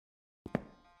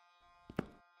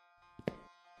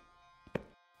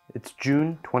It's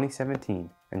June 2017,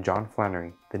 and John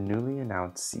Flannery, the newly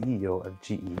announced CEO of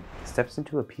GE, steps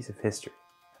into a piece of history.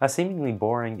 A seemingly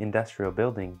boring industrial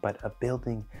building, but a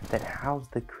building that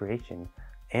housed the creation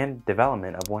and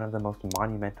development of one of the most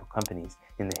monumental companies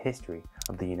in the history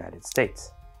of the United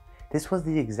States. This was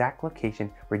the exact location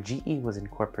where GE was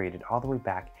incorporated all the way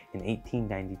back in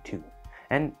 1892,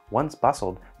 and once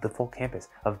bustled with a full campus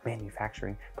of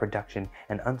manufacturing, production,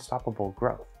 and unstoppable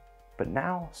growth, but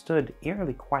now stood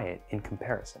eerily quiet in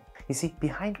comparison. You see,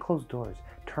 behind closed doors,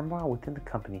 turmoil within the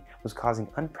company was causing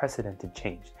unprecedented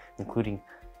change, including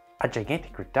a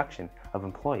gigantic reduction of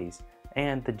employees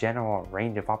and the general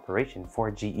range of operation for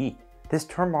GE. This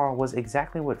turmoil was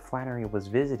exactly what Flannery was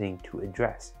visiting to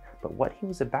address, but what he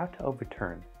was about to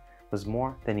overturn was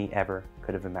more than he ever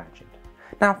could have imagined.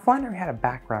 Now, Flannery had a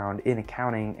background in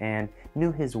accounting and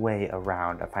knew his way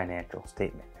around a financial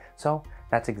statement, so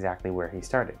that's exactly where he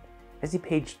started. As he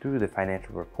paged through the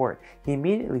financial report, he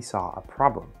immediately saw a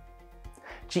problem.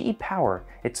 GE Power,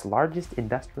 its largest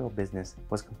industrial business,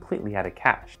 was completely out of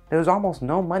cash. There was almost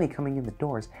no money coming in the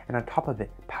doors, and on top of it,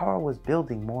 Power was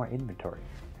building more inventory.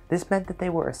 This meant that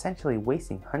they were essentially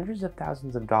wasting hundreds of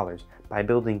thousands of dollars by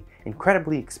building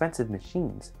incredibly expensive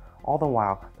machines, all the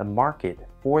while the market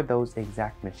for those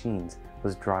exact machines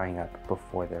was drying up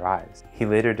before their eyes. He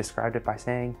later described it by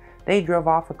saying, "They drove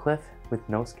off a cliff with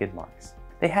no skid marks.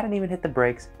 They hadn't even hit the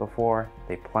brakes before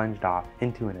they plunged off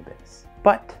into an abyss."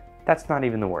 But that's not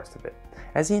even the worst of it.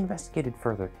 As he investigated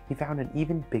further, he found an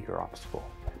even bigger obstacle.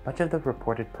 Much of the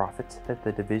reported profits that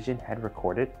the division had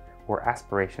recorded were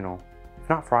aspirational, if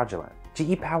not fraudulent.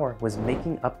 GE Power was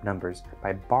making up numbers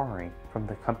by borrowing from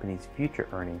the company's future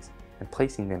earnings and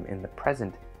placing them in the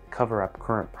present to cover up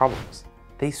current problems.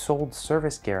 They sold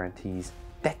service guarantees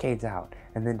decades out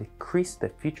and then decreased the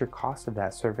future cost of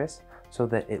that service so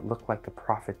that it looked like the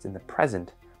profits in the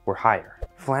present were higher.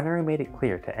 Flannery made it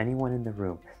clear to anyone in the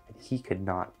room that he could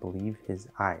not believe his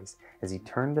eyes as he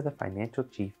turned to the financial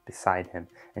chief beside him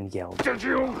and yelled, "Did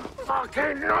you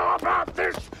fucking know about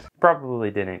this?"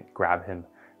 Probably didn't grab him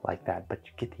like that, but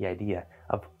you get the idea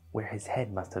of where his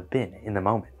head must have been in the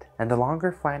moment. And the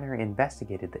longer Flannery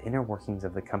investigated the inner workings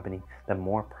of the company, the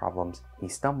more problems he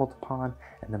stumbled upon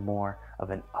and the more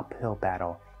of an uphill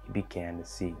battle he began to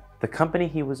see. The company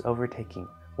he was overtaking,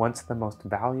 once the most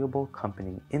valuable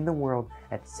company in the world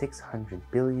at $600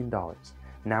 billion,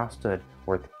 now stood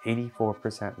worth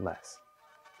 84% less.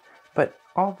 But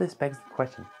all this begs the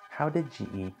question, how did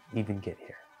GE even get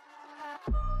here?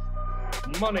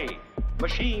 Money,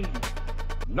 machines,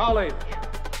 knowledge,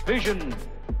 vision,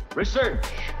 research.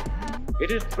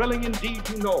 It is thrilling indeed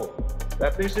to know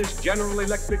that this is General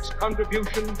Electric's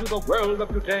contribution to the world of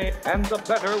today and the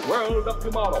better world of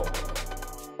tomorrow.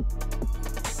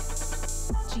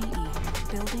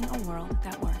 GE, building a world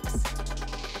that works.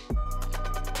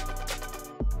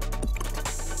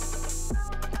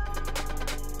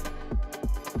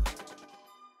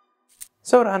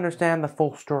 So to understand the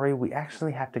full story, we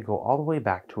actually have to go all the way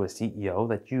back to a CEO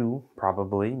that you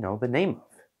probably know the name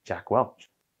of, Jack Welch.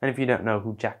 And if you don't know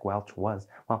who Jack Welch was,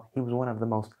 well, he was one of the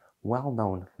most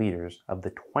well-known leaders of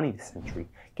the 20th century,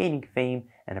 gaining fame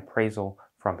and appraisal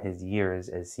from his years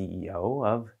as CEO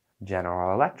of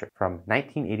General Electric from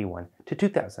 1981 to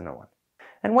 2001.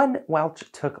 And when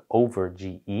Welch took over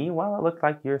GE, well, it looked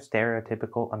like your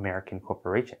stereotypical American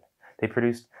corporation. They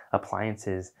produced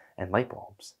appliances and light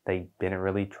bulbs. They didn't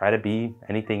really try to be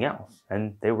anything else,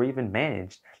 and they were even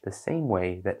managed the same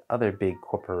way that other big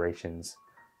corporations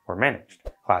were managed.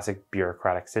 Classic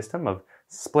bureaucratic system of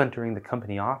splintering the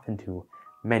company off into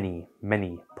many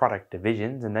product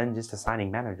divisions and then just assigning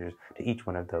managers to each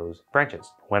one of those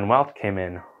branches. When Welch came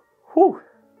in, whew,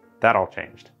 that all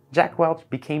changed. Jack Welch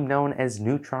became known as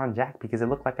Neutron Jack because it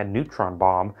looked like a neutron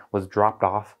bomb was dropped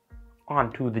off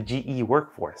onto the GE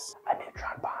workforce. A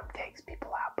neutron bomb takes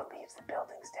people out but leaves the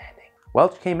building standing.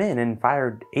 Welch came in and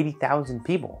fired 80,000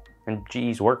 people, and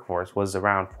GE's workforce was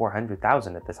around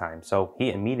 400,000 at the time, so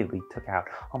he immediately took out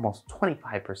almost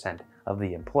 25% of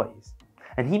the employees.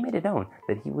 And he made it known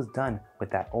that he was done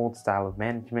with that old style of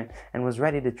management and was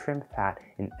ready to trim fat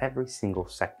in every single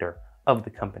sector of the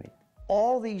company.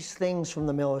 All these things from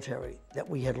the military that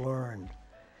we had learned,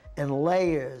 and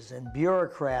layers and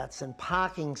bureaucrats and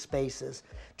parking spaces,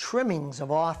 trimmings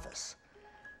of office.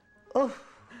 Oh,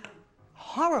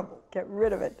 horrible. Get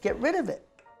rid of it. Get rid of it.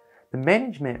 The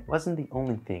management wasn't the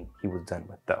only thing he was done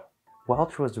with, though.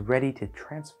 Welch was ready to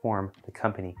transform the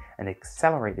company and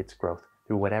accelerate its growth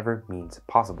through whatever means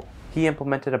possible. He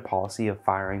implemented a policy of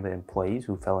firing the employees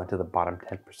who fell into the bottom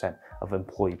 10% of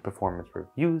employee performance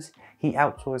reviews. He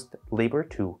outsourced labor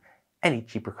to any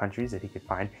cheaper countries that he could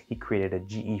find. He created a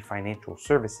GE Financial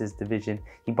Services division.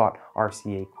 He bought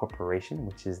RCA Corporation,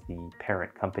 which is the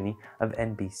parent company of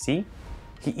NBC.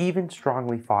 He even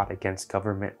strongly fought against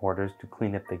government orders to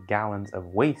clean up the gallons of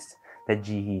waste that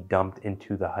GE dumped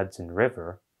into the Hudson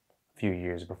River a few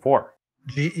years before.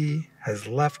 GE has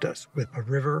left us with a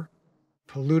river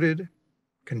polluted,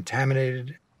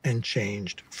 contaminated, and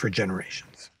changed for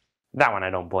generations. That one I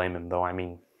don't blame him though. I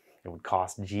mean, it would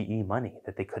cost GE money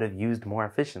that they could have used more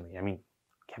efficiently. I mean,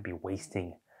 can't be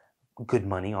wasting good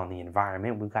money on the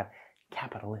environment. We've got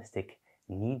capitalistic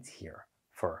needs here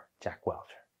for Jack Welch.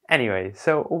 Anyway,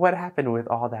 so what happened with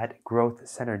all that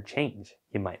growth-centered change,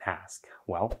 you might ask?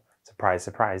 Well, surprise,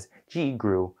 surprise, GE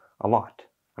grew a lot.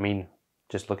 I mean,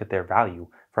 just look at their value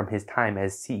from his time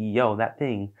as CEO. That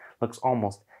thing looks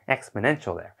almost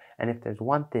exponential there. And if there's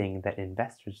one thing that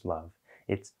investors love,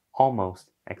 it's almost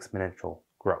exponential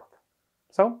growth.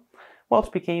 So,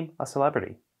 Welch became a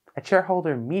celebrity. At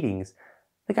shareholder meetings,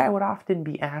 the guy would often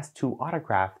be asked to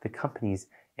autograph the company's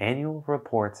annual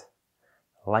reports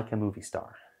like a movie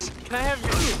star. Can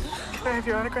I have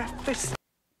your autograph, please?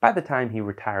 By the time he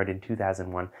retired in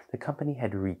 2001, the company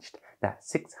had reached that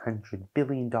 $600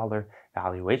 billion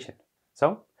valuation.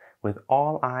 So, with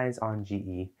all eyes on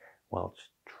GE, Welch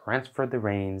transferred the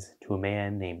reins to a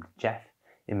man named Jeff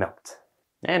Immelt.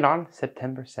 And on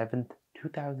September 7th,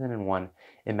 2001,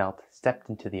 Immelt stepped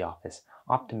into the office,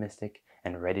 optimistic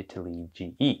and ready to lead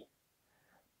GE.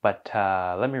 But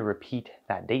let me repeat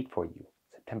that date for you.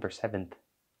 September 7th,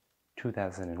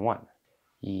 2001.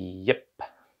 Yep.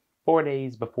 4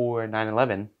 days before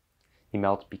 9/11,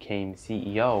 Immelt became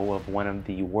CEO of one of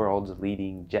the world's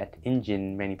leading jet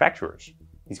engine manufacturers.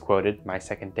 He's quoted, "My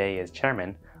second day as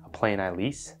chairman, a plane I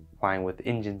lease, flying with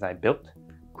engines I built,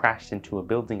 crashed into a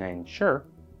building I insure,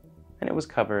 and it was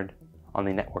covered on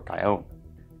the network I own."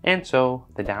 And so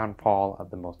the downfall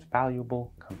of the most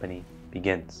valuable company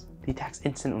begins. The attacks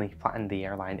instantly flattened the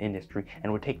airline industry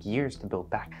and would take years to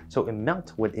build back, so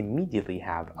Immelt would immediately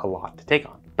have a lot to take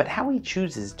on. But how he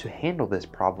chooses to handle this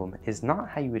problem is not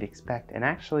how you would expect, and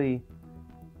actually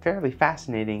fairly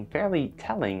fascinating, fairly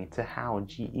telling to how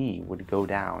GE would go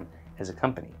down as a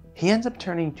company. He ends up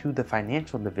turning to the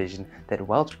financial division that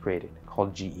Welch created,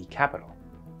 called GE Capital.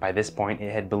 By this point,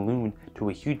 it had ballooned to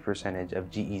a huge percentage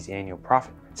of GE's annual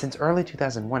profit. Since early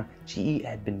 2001, GE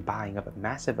had been buying up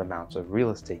massive amounts of real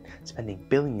estate, spending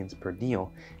billions per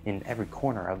deal in every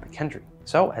corner of the country.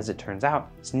 So, as it turns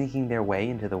out, sneaking their way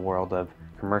into the world of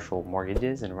commercial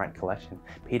mortgages and rent collection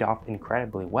paid off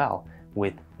incredibly well,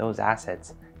 with those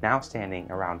assets now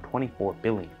standing around $24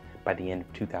 billion by the end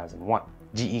of 2001.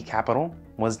 GE Capital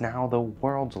was now the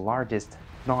world's largest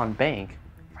non-bank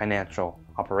financial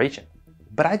operation.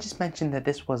 But I just mentioned that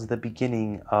this was the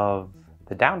beginning of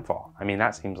the downfall. I mean,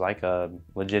 that seems like a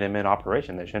legitimate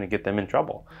operation that shouldn't get them in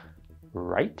trouble,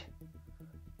 right?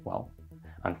 Well,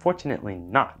 unfortunately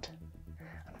not.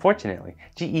 Unfortunately,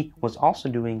 GE was also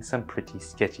doing some pretty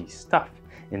sketchy stuff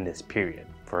in this period.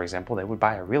 For example, they would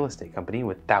buy a real estate company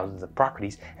with thousands of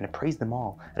properties and appraise them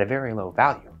all at a very low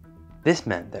value. This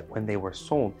meant that when they were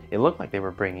sold, it looked like they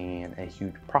were bringing in a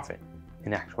huge profit.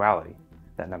 In actuality,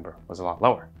 that number was a lot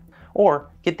lower. Or,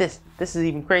 get this is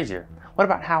even crazier. What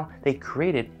about how they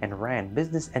created and ran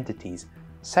business entities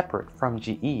separate from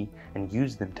GE and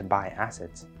used them to buy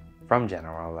assets from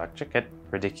General Electric at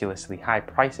ridiculously high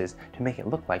prices to make it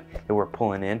look like they were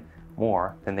pulling in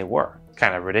more than they were? It's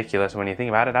kind of ridiculous when you think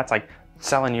about it. That's like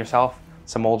selling yourself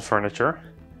some old furniture,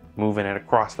 moving it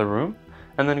across the room,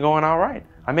 and then going, all right,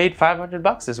 I made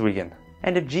 $500 this weekend.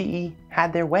 And if GE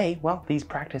had their way, well, these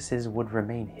practices would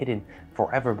remain hidden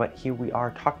forever, but here we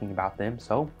are talking about them,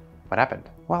 so what happened?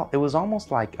 Well, it was almost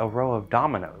like a row of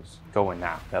dominoes going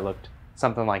now that looked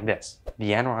something like this.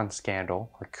 The Enron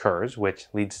scandal occurs, which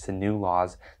leads to new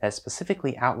laws that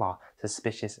specifically outlaw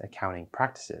suspicious accounting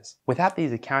practices. Without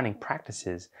these accounting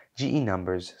practices, GE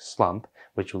numbers slump,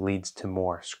 which leads to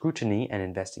more scrutiny and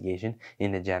investigation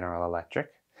into General Electric.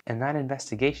 And that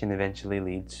investigation eventually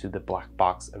leads to the black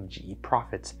box of GE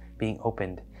profits being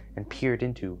opened and peered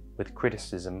into, with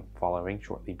criticism following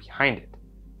shortly behind it.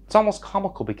 It's almost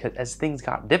comical because as things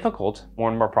got difficult, more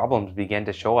and more problems began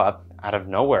to show up out of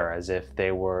nowhere, as if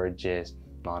they were just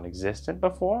non-existent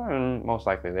before, and most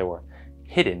likely they were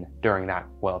hidden during that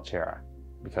Welch era.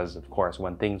 Because of course,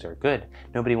 when things are good,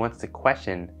 nobody wants to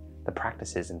question the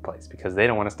practices in place because they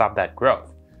don't want to stop that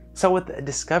growth. So with the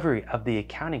discovery of the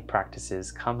accounting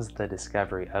practices comes the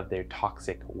discovery of their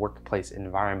toxic workplace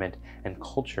environment and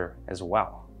culture as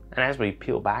well. And as we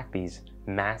peel back these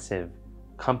massive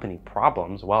company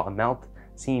problems, well, Immelt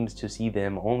seems to see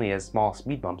them only as small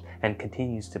speed bumps and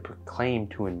continues to proclaim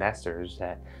to investors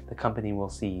that the company will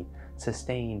see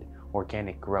sustained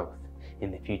organic growth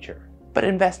in the future. But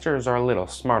investors are a little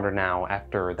smarter now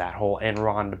after that whole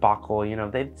Enron debacle. You know,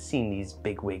 they've seen these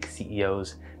bigwig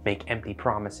CEOs make empty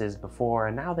promises before,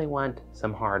 and now they want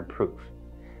some hard proof.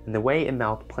 And the way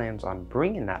Immelt plans on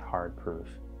bringing that hard proof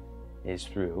is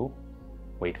through,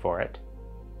 wait for it,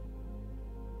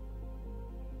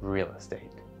 real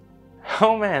estate.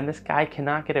 Oh man, this guy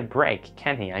cannot get a break,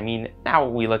 can he? I mean, now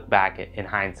we look back in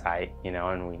hindsight, you know,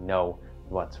 and we know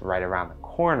what's right around the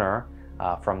corner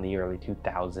from the early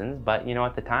 2000s. But, you know,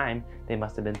 at the time, they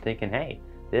must have been thinking, hey,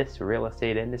 this real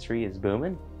estate industry is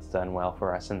booming. It's done well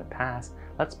for us in the past.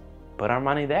 Let's put our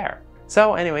money there.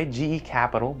 So anyway, GE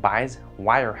Capital buys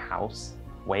Weyerhaeuss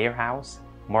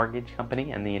Mortgage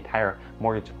Company and the entire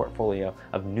mortgage portfolio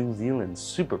of New Zealand's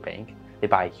Superbank. They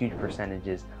buy huge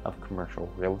percentages of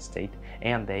commercial real estate,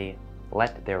 and they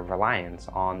let their reliance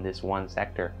on this one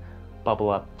sector bubble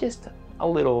up just a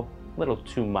little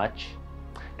too much.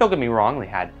 Don't get me wrong, they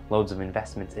had loads of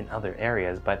investments in other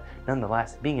areas, but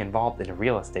nonetheless, being involved in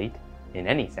real estate, in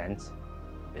any sense,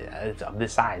 of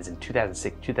this size in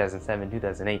 2006, 2007,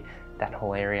 2008, that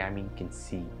whole area, I mean, you can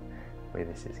see where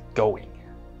this is going.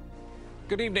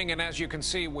 Good evening, and as you can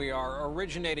see, we are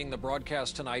originating the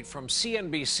broadcast tonight from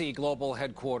CNBC Global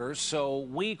Headquarters, so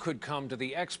we could come to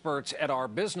the experts at our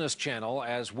business channel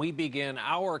as we begin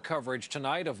our coverage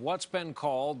tonight of what's been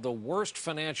called the worst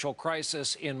financial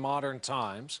crisis in modern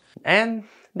times. And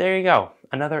there you go,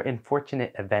 another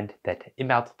unfortunate event that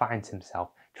Immelt finds himself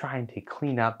trying to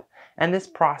clean up, and this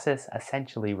process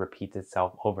essentially repeats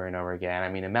itself over and over again. I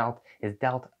mean, Immelt is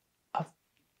dealt a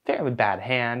fairly bad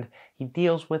hand. He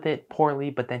deals with it poorly,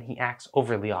 but then he acts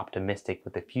overly optimistic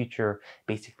with the future,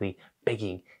 basically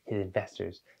begging his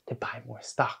investors to buy more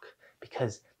stock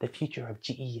because the future of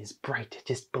GE is bright.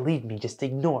 Just believe me, just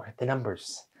ignore the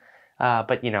numbers.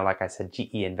 But, you know, like I said,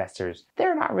 GE investors,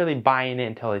 they're not really buying it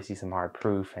until they see some hard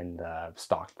proof, and the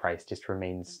stock price just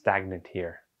remains stagnant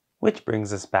here. Which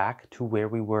brings us back to where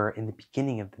we were in the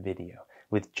beginning of the video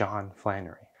with John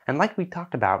Flannery. And like we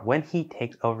talked about, when he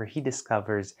takes over, he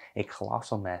discovers a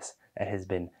colossal mess that has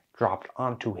been dropped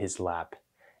onto his lap.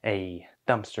 A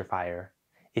dumpster fire,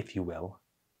 if you will.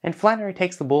 And Flannery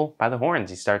takes the bull by the horns.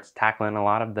 He starts tackling a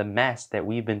lot of the mess that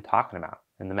we've been talking about.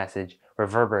 And the message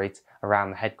reverberates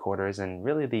around the headquarters and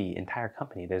really the entire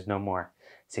company. There's no more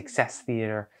success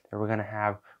theater that we're going to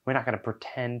have. We're not going to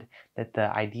pretend that the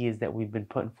ideas that we've been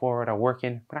putting forward are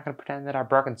working. We're not going to pretend that our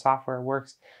broken software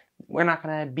works. We're not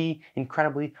going to be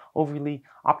incredibly overly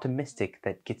optimistic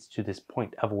that gets to this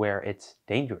point of where it's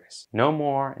dangerous. No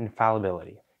more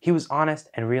infallibility. He was honest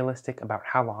and realistic about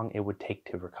how long it would take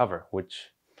to recover,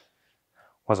 which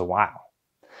was a while.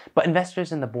 But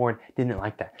investors and the board didn't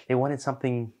like that. They wanted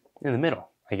something in the middle,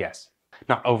 I guess.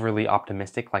 Not overly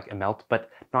optimistic like Immelt, but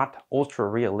not ultra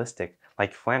realistic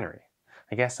like Flannery.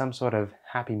 I guess some sort of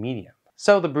happy medium.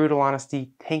 So the brutal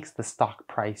honesty tanks the stock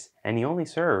price, and he only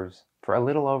serves for a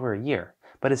little over a year.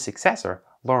 But his successor,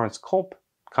 Lawrence Culp,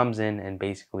 comes in and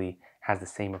basically has the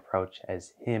same approach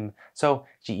as him. So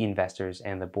GE investors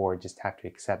and the board just have to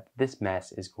accept this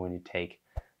mess is going to take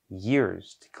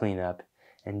years to clean up,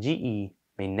 and GE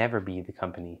may never be the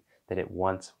company that it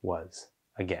once was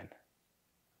again.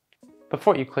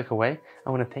 Before you click away, I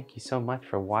want to thank you so much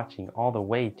for watching all the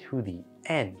way to the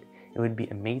end. It would be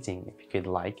amazing if you could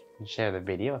like and share the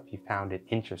video if you found it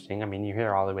interesting. I mean, you're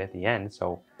here all the way at the end,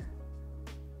 so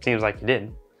seems like you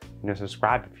did. You know,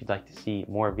 subscribe if you'd like to see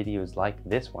more videos like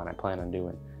this one. I plan on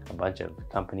doing a bunch of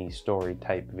company story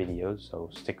type videos, so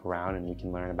stick around and we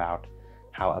can learn about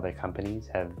how other companies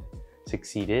have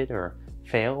succeeded or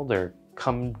failed or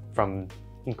come from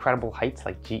incredible heights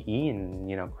like GE and,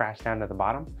 you know, crash down to the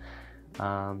bottom.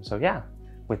 So yeah,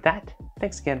 with that,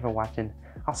 thanks again for watching.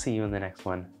 I'll see you in the next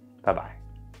one. Bye-bye.